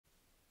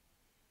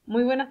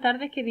Muy buenas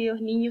tardes,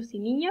 queridos niños y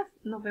niñas.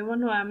 Nos vemos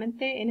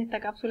nuevamente en esta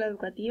cápsula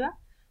educativa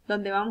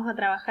donde vamos a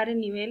trabajar el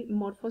nivel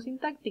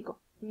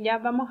morfosintáctico. Ya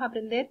vamos a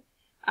aprender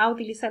a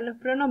utilizar los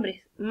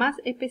pronombres. Más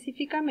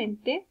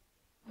específicamente,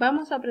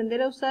 vamos a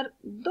aprender a usar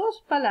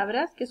dos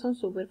palabras que son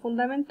súper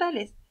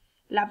fundamentales.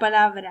 La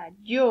palabra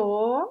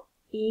yo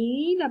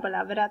y la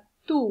palabra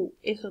tú.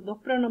 Esos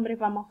dos pronombres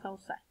vamos a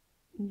usar.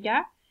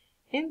 ¿Ya?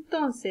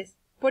 Entonces,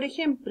 por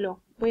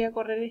ejemplo, voy a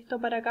correr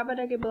esto para acá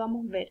para que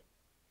podamos ver.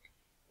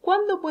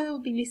 ¿Cuándo puedo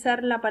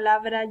utilizar la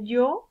palabra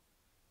yo?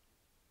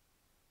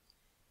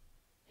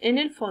 En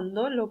el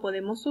fondo lo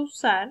podemos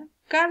usar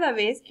cada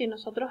vez que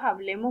nosotros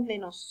hablemos de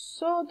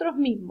nosotros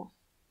mismos,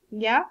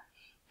 ¿ya?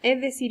 Es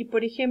decir,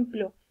 por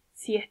ejemplo,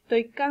 si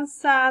estoy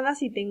cansada,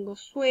 si tengo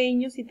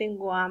sueño, si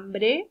tengo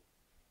hambre,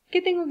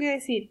 ¿qué tengo que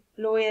decir?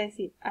 Lo voy a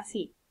decir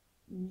así.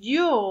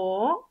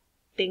 Yo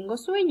tengo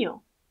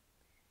sueño.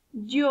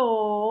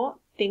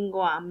 Yo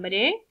tengo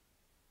hambre.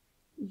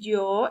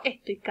 Yo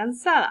estoy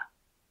cansada.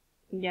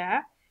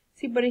 ¿Ya?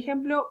 Si por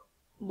ejemplo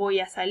voy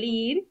a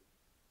salir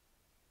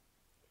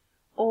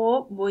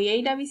o voy a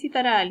ir a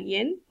visitar a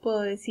alguien,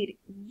 puedo decir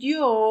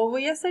yo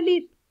voy a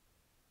salir.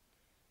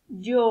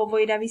 Yo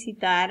voy a ir a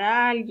visitar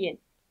a alguien.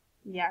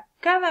 ¿Ya?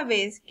 Cada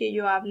vez que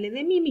yo hable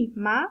de mí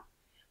misma,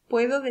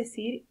 puedo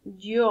decir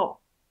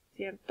yo,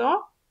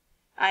 ¿cierto?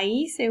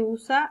 Ahí se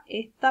usa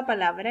esta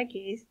palabra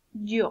que es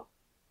yo.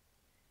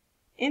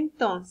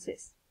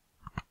 Entonces,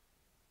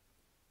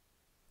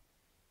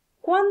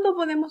 ¿cuándo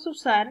podemos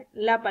usar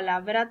la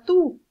palabra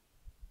tú?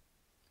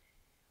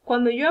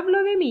 Cuando yo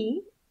hablo de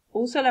mí,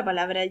 uso la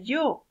palabra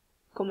yo,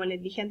 como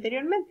les dije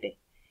anteriormente.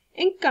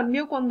 En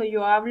cambio, cuando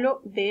yo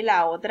hablo de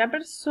la otra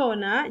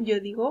persona, yo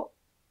digo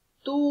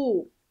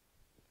tú.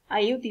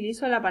 Ahí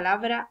utilizo la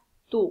palabra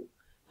tú.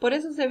 Por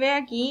eso se ve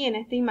aquí en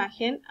esta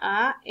imagen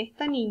a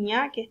esta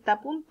niña que está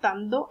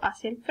apuntando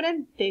hacia el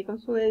frente con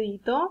su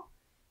dedito.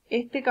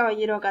 Este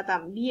caballero acá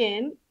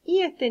también.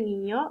 Y este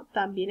niño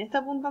también está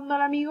apuntando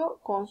al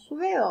amigo con su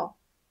dedo.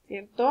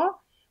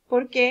 ¿Cierto?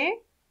 ¿Por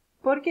qué?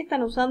 Porque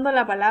están usando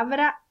la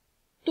palabra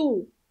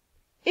tú.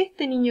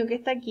 Este niño que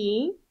está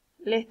aquí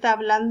le está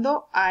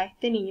hablando a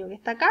este niño que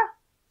está acá,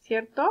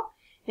 ¿cierto?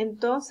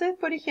 Entonces,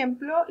 por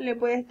ejemplo, le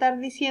puede estar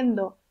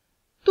diciendo,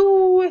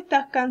 tú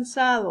estás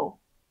cansado,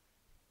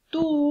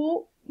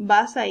 tú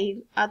vas a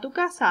ir a tu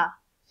casa,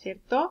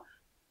 ¿cierto?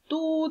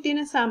 Tú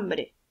tienes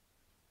hambre.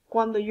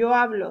 Cuando yo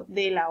hablo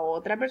de la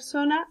otra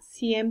persona,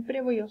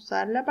 siempre voy a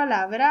usar la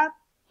palabra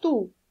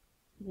tú,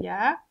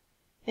 ¿ya?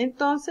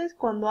 Entonces,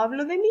 cuando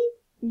hablo de mí,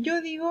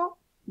 yo digo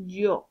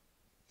yo,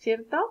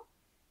 ¿cierto?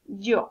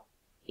 Yo.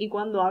 Y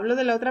cuando hablo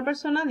de la otra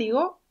persona,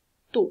 digo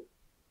tú.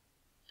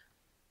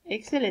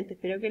 Excelente,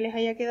 espero que les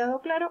haya quedado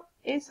claro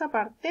esa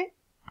parte.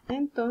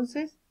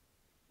 Entonces,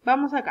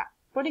 vamos acá.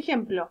 Por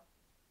ejemplo,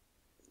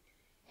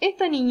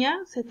 esta niña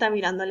se está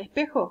mirando al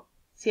espejo,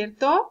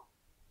 ¿cierto?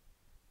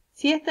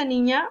 Si esta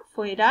niña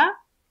fuera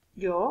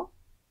yo,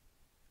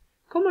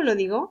 ¿cómo lo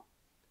digo?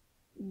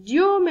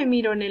 Yo me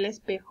miro en el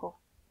espejo.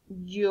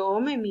 Yo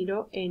me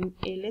miro en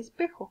el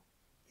espejo,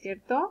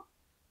 ¿cierto?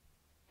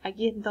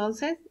 Aquí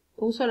entonces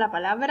uso la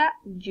palabra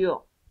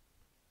yo.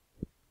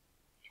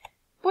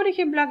 Por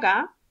ejemplo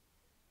acá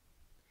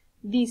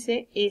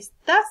dice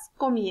estás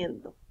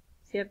comiendo,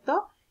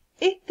 ¿cierto?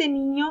 Este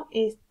niño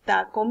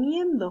está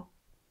comiendo.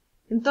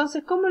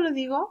 Entonces, ¿cómo lo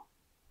digo?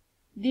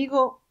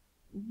 ¿Digo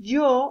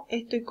yo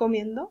estoy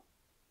comiendo?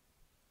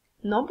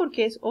 No,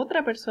 porque es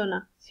otra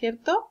persona,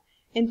 ¿cierto?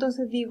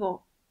 Entonces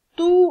digo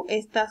tú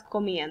estás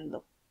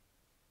comiendo.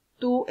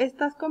 Tú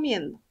estás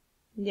comiendo,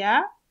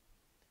 ¿ya?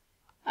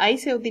 Ahí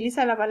se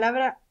utiliza la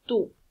palabra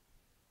tú.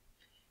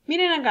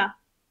 Miren acá.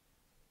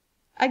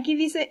 Aquí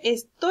dice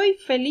estoy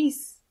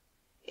feliz.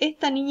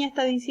 Esta niña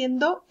está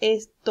diciendo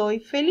estoy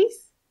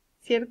feliz,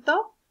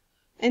 ¿cierto?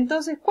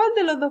 Entonces, ¿cuál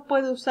de los dos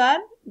puedo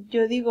usar?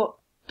 Yo digo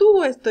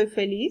tú estoy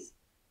feliz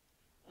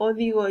o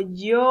digo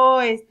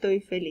yo estoy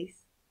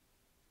feliz,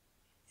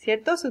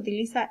 ¿cierto? Se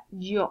utiliza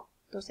yo.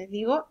 Entonces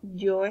digo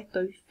yo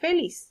estoy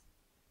feliz.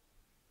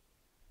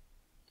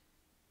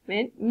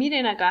 ¿Ven?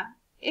 Miren acá.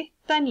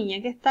 Esta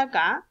niña que está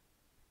acá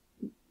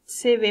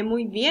se ve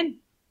muy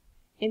bien.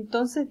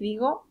 Entonces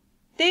digo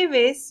te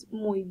ves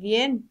muy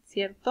bien,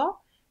 ¿cierto?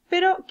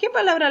 Pero, ¿qué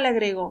palabra le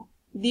agrego?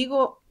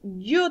 Digo,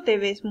 yo te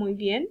ves muy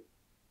bien.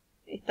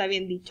 ¿Está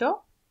bien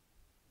dicho?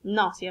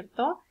 No,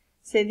 ¿cierto?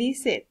 Se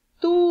dice,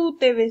 tú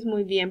te ves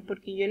muy bien,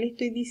 porque yo le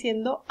estoy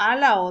diciendo a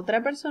la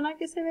otra persona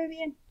que se ve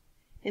bien.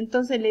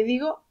 Entonces le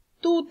digo,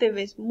 tú te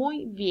ves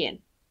muy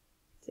bien.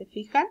 ¿Se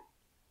fijan?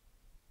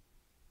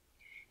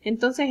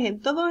 Entonces,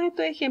 en todos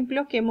estos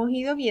ejemplos que hemos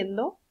ido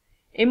viendo,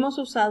 hemos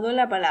usado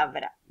la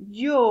palabra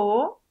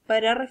yo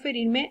para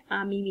referirme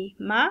a mí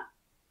misma.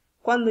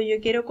 Cuando yo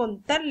quiero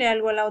contarle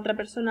algo a la otra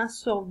persona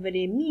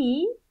sobre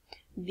mí,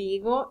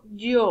 digo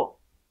yo.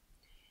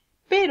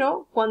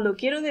 Pero cuando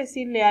quiero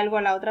decirle algo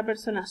a la otra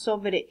persona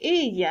sobre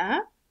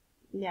ella,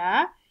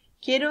 ¿ya?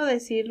 Quiero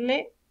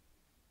decirle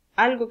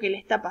algo que le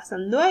está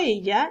pasando a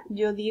ella,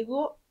 yo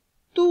digo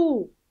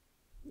tú,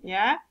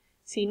 ¿ya?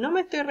 Si no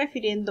me estoy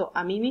refiriendo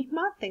a mí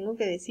misma, tengo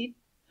que decir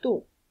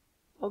tú.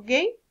 ¿Ok?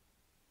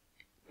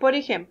 Por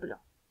ejemplo,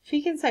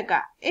 fíjense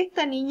acá,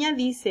 esta niña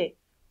dice,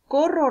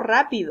 corro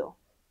rápido,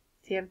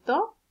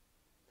 ¿cierto?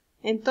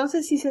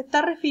 Entonces, si se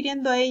está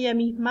refiriendo a ella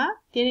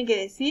misma, tiene que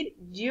decir,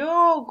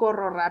 yo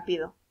corro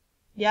rápido,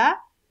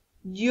 ¿ya?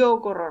 Yo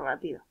corro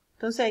rápido.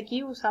 Entonces,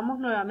 aquí usamos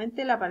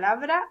nuevamente la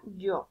palabra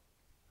yo.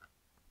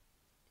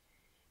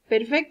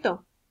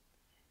 Perfecto.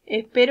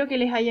 Espero que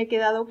les haya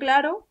quedado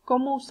claro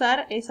cómo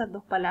usar esas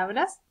dos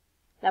palabras.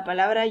 La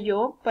palabra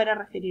yo para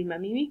referirme a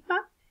mí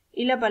misma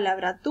y la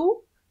palabra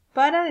tú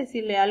para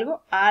decirle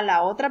algo a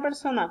la otra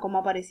persona, como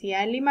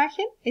aparecía en la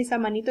imagen, esa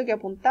manito que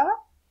apuntaba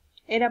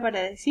era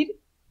para decir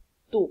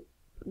tú,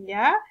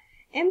 ¿ya?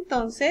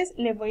 Entonces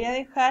les voy a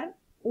dejar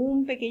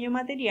un pequeño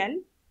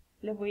material,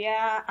 les voy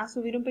a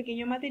subir un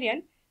pequeño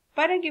material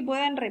para que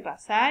puedan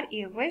repasar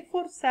y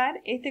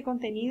reforzar este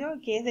contenido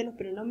que es de los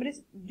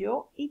pronombres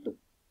yo y tú,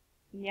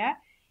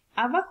 ¿ya?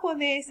 Abajo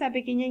de esa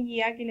pequeña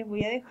guía que les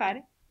voy a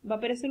dejar va a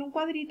aparecer un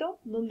cuadrito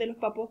donde los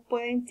papás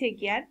pueden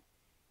chequear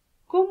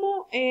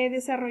cómo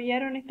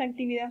desarrollaron esta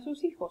actividad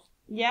sus hijos,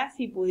 ya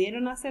si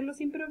pudieron hacerlo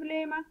sin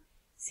problema,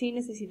 si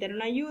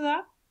necesitaron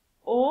ayuda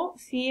o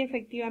si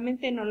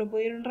efectivamente no lo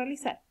pudieron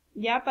realizar,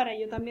 ya para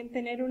yo también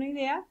tener una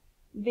idea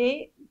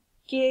de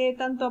qué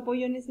tanto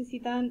apoyo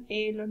necesitan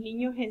los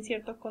niños en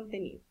ciertos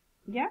contenidos,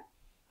 ¿ya?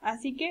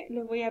 Así que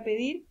les voy a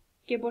pedir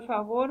que por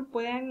favor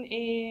puedan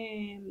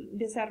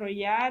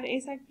desarrollar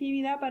esa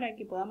actividad para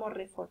que podamos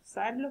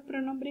reforzar los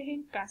pronombres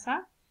en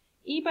casa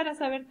y para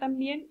saber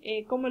también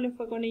cómo les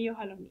fue con ellos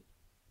a los niños.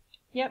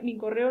 Ya, mi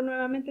correo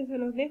nuevamente se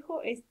los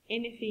dejo, es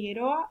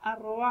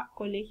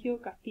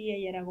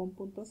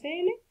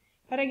nfigueroa@colegiocastillaYaragón.cl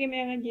para que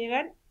me hagan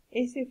llegar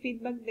ese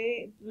feedback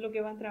de lo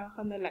que van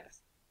trabajando en la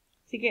casa.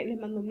 Así que les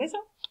mando un beso,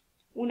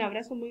 un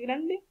abrazo muy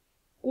grande,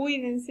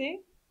 cuídense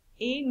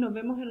y nos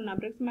vemos en una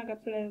próxima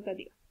cápsula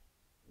educativa.